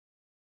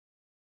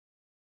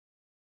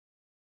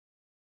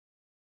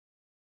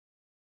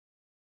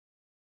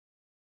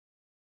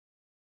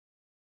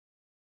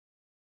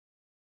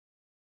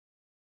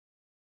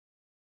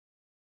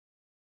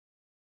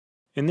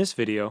In this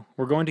video,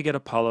 we're going to get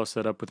Apollo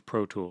set up with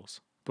Pro Tools.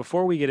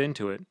 Before we get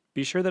into it,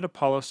 be sure that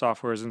Apollo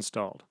software is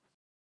installed.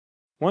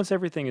 Once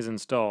everything is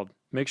installed,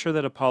 make sure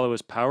that Apollo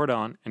is powered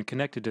on and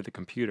connected to the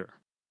computer.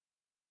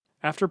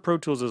 After Pro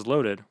Tools is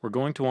loaded, we're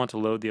going to want to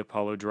load the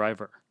Apollo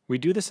driver. We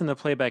do this in the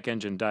Playback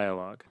Engine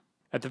dialog.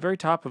 At the very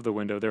top of the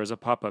window there is a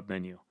pop-up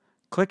menu.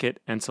 Click it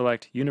and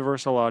select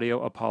Universal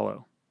Audio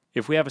Apollo.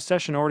 If we have a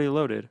session already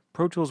loaded,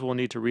 Pro Tools will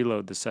need to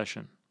reload the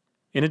session.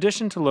 In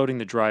addition to loading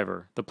the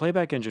driver, the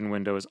Playback Engine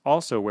window is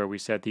also where we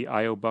set the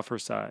I/O buffer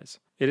size.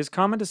 It is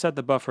common to set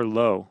the buffer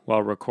low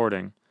while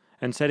recording,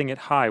 and setting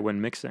it high when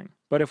mixing.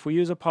 But if we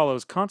use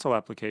Apollo's console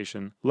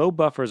application, low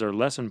buffers are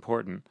less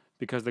important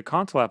because the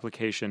console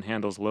application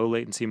handles low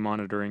latency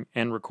monitoring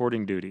and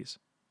recording duties.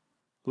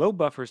 Low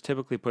buffers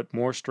typically put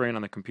more strain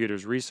on the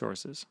computer's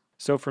resources.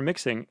 So for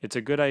mixing, it's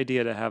a good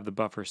idea to have the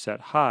buffer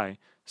set high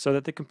so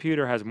that the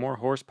computer has more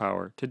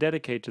horsepower to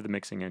dedicate to the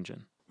mixing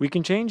engine. We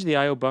can change the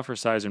I/O buffer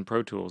size in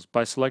Pro Tools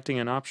by selecting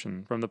an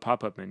option from the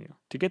pop-up menu.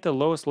 To get the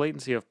lowest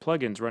latency of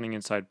plugins running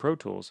inside Pro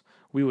Tools,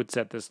 we would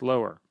set this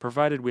lower,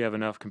 provided we have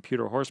enough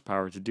computer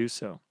horsepower to do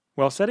so.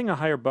 While setting a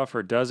higher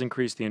buffer does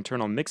increase the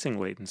internal mixing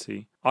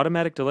latency,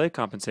 automatic delay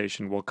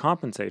compensation will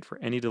compensate for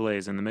any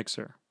delays in the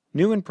mixer.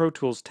 New in Pro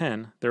Tools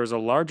 10, there is a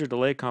larger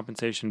delay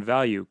compensation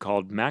value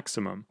called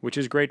Maximum, which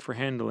is great for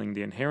handling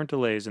the inherent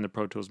delays in the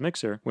Pro Tools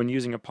mixer when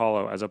using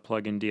Apollo as a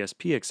plug-in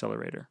DSP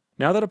accelerator.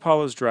 Now that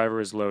Apollo's driver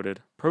is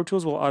loaded, Pro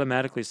Tools will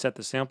automatically set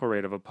the sample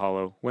rate of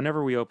Apollo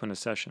whenever we open a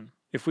session.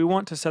 If we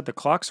want to set the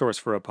clock source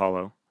for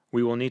Apollo,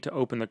 we will need to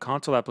open the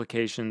console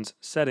application's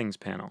Settings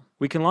panel.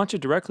 We can launch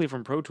it directly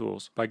from Pro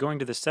Tools by going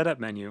to the Setup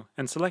menu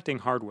and selecting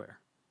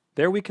Hardware.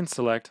 There we can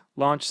select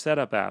Launch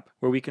Setup App,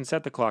 where we can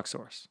set the clock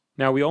source.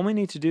 Now we only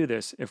need to do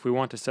this if we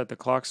want to set the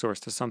clock source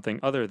to something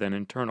other than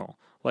internal,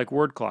 like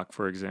word clock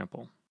for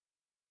example.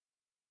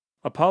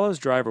 Apollo's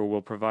driver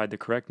will provide the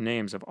correct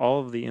names of all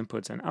of the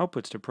inputs and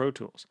outputs to Pro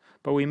Tools,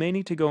 but we may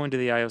need to go into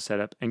the I/O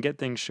setup and get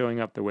things showing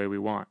up the way we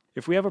want.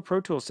 If we have a Pro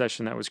Tools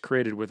session that was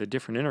created with a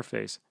different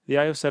interface, the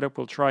I/O setup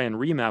will try and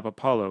remap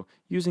Apollo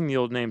using the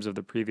old names of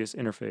the previous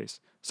interface,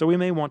 so we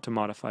may want to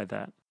modify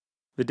that.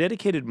 The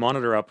dedicated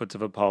monitor outputs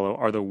of Apollo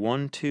are the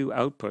 1-2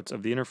 outputs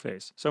of the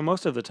interface, so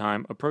most of the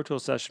time a Pro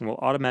Tools session will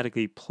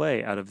automatically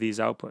play out of these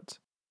outputs.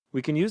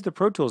 We can use the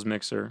Pro Tools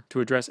mixer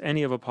to address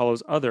any of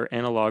Apollo's other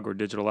analog or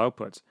digital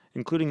outputs,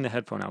 including the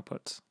headphone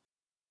outputs.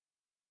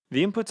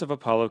 The inputs of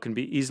Apollo can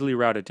be easily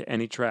routed to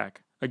any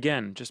track.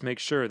 Again, just make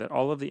sure that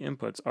all of the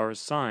inputs are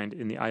assigned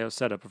in the I/O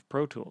setup of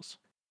Pro Tools.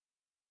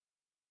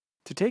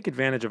 To take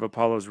advantage of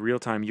Apollo's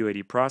real-time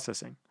UAD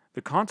processing,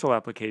 the console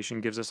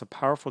application gives us a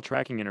powerful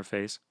tracking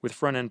interface with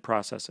front-end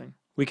processing.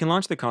 We can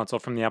launch the console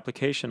from the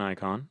application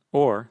icon,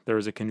 or there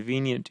is a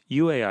convenient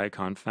UA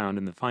icon found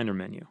in the Finder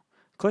menu.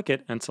 Click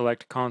it and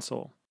select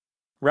Console.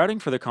 Routing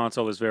for the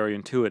console is very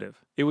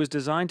intuitive. It was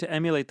designed to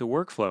emulate the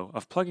workflow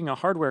of plugging a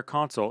hardware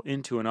console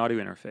into an audio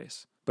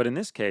interface. But in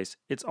this case,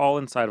 it's all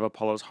inside of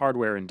Apollo's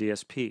hardware and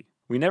DSP.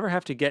 We never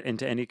have to get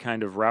into any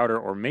kind of router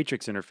or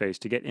matrix interface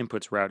to get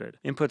inputs routed.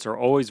 Inputs are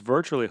always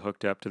virtually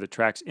hooked up to the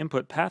track's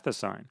input path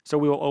assign, so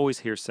we will always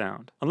hear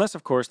sound. Unless,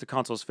 of course, the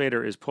console's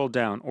fader is pulled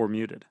down or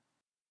muted.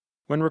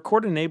 When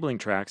record-enabling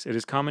tracks, it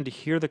is common to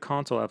hear the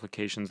console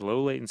application's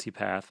low latency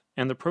path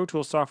and the Pro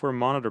Tools software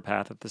monitor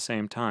path at the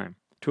same time.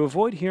 To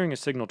avoid hearing a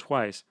signal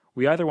twice,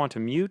 we either want to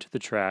mute the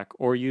track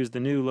or use the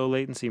new low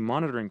latency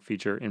monitoring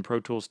feature in Pro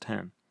Tools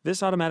 10.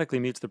 This automatically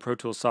mutes the Pro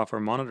Tools software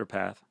monitor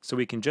path, so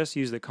we can just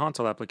use the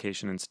console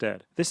application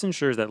instead. This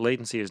ensures that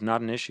latency is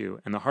not an issue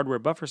and the hardware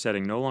buffer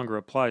setting no longer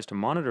applies to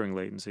monitoring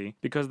latency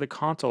because the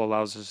console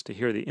allows us to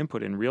hear the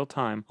input in real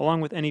time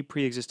along with any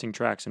pre-existing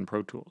tracks in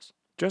Pro Tools.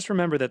 Just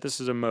remember that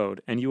this is a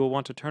mode, and you will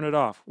want to turn it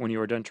off when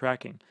you are done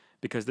tracking,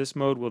 because this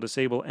mode will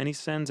disable any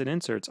sends and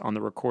inserts on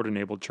the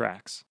record-enabled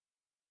tracks.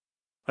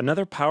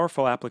 Another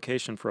powerful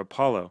application for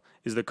Apollo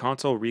is the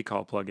Console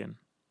Recall plugin.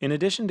 In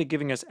addition to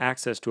giving us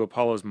access to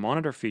Apollo's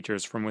monitor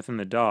features from within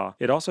the DAW,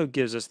 it also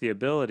gives us the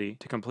ability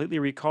to completely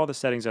recall the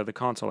settings of the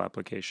console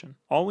application.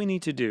 All we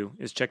need to do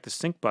is check the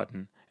sync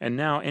button, and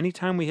now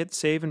anytime we hit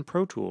save in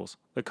Pro Tools,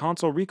 the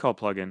Console Recall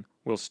plugin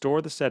will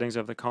store the settings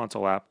of the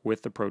console app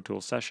with the Pro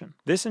Tools session.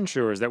 This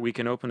ensures that we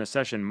can open a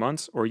session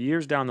months or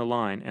years down the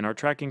line and our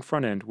tracking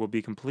front end will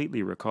be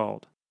completely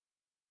recalled.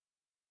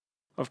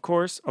 Of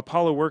course,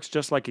 Apollo works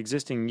just like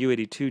existing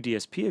U82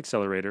 DSP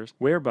accelerators,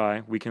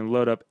 whereby we can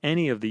load up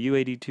any of the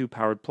U82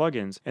 powered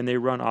plugins and they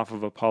run off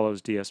of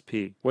Apollo's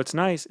DSP. What's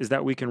nice is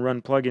that we can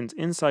run plugins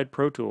inside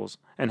Pro Tools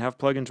and have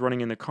plugins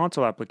running in the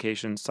console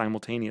application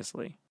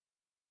simultaneously.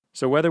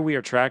 So whether we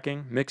are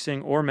tracking,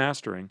 mixing, or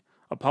mastering,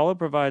 Apollo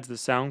provides the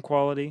sound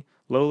quality,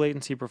 low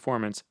latency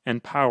performance,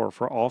 and power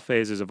for all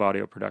phases of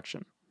audio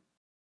production.